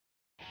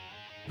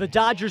The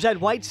Dodgers at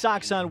White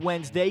Sox on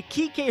Wednesday.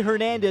 Kike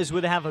Hernandez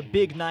would have a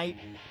big night,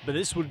 but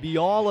this would be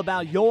all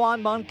about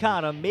Yoan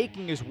Moncada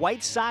making his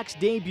White Sox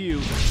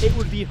debut. It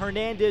would be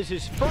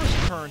Hernandez's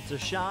first turn to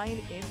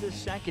shine in the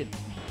second.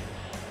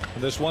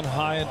 And this one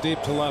high and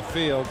deep to left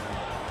field.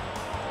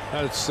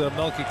 That's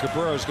Melky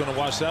Cabrera is going to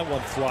watch that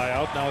one fly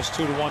out. Now it's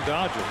 2-1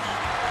 Dodgers.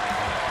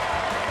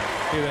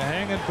 Either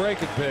hang and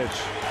break it pitch.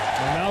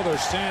 And now they're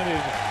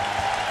standing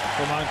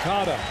for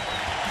Moncada.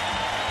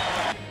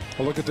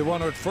 A look at the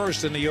runner at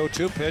first in the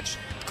 0-2 pitch.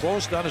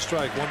 Close, down a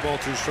strike. 1 ball,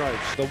 2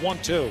 strikes. The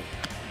 1-2.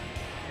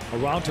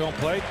 Around home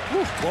plate.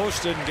 Woo,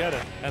 close, didn't get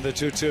it. And the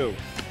 2-2.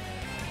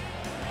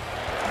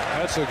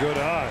 That's a good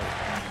eye.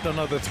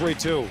 Another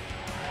 3-2.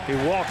 He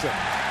walked him.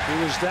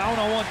 He was down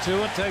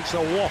 0-2 and takes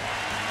a walk.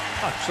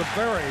 Some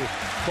very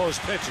close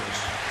pitches.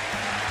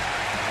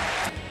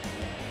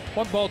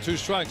 1 ball, 2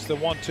 strikes. The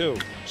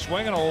 1-2.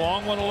 Swinging a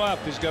long one to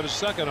left. He's got his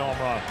second home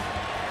run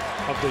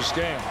of this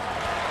game.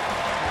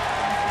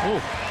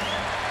 Ooh.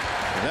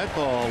 That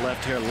ball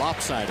left here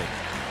lopsided.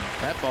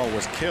 That ball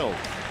was killed.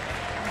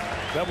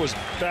 That was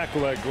back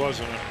leg,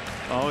 wasn't it?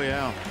 Oh,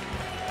 yeah.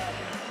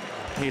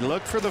 He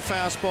looked for the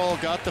fastball,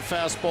 got the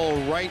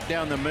fastball right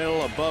down the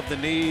middle above the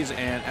knees,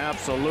 and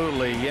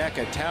absolutely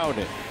yakatowed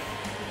it.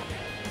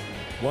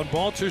 1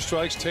 ball, 2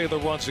 strikes. Taylor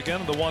once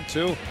again. The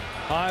 1-2.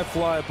 High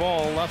fly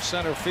ball, left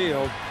center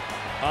field.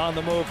 On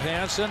the move,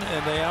 Hansen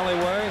in the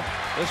alleyway.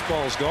 This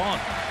ball's gone.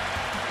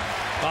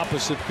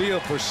 Opposite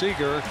field for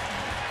Seager.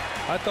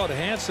 I thought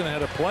Hansen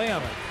had a play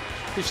on it.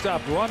 He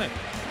stopped running.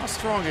 How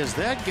strong is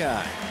that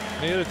guy?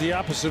 He hit it the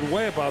opposite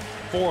way, about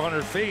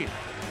 400 feet.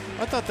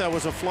 I thought that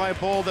was a fly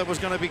ball that was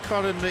going to be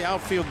caught in the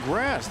outfield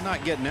grass,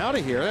 not getting out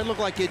of here. It looked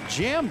like it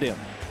jammed him.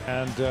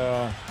 And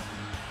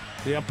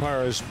the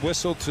umpire has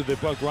whistled to the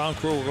ground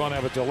crew. We're going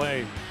to have a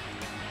delay.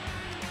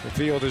 The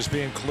field is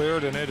being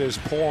cleared, and it is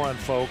pouring,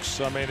 folks.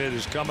 I mean, it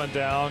is coming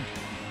down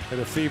at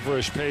a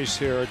feverish pace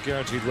here at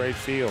Guaranteed Rate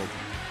Field.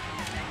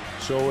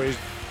 So a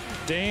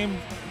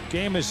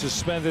game is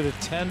suspended at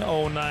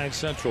 10:09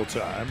 Central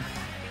Time.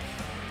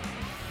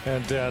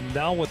 And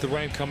now with the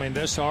rain coming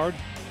this hard,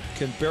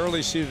 can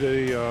barely see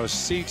the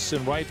seats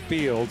in right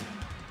field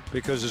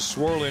because it's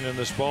swirling in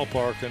this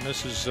ballpark. And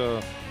this is,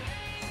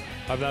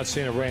 I've not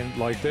seen it rain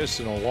like this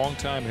in a long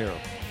time here.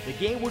 The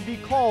game would be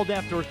called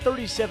after a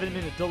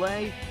 37-minute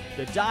delay.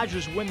 The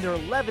Dodgers win their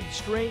 11th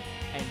straight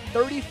and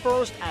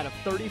 31st out of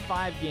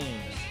 35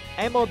 games.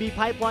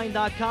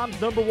 MLBpipeline.com's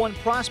 #1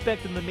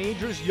 prospect in the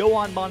majors,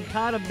 Yoan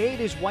Moncada, made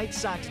his White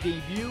Sox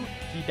debut.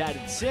 He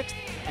batted 6th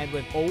and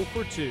went 0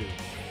 for 2.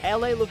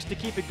 LA looks to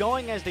keep it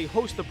going as they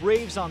host the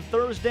Braves on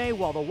Thursday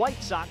while the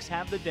White Sox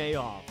have the day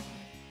off.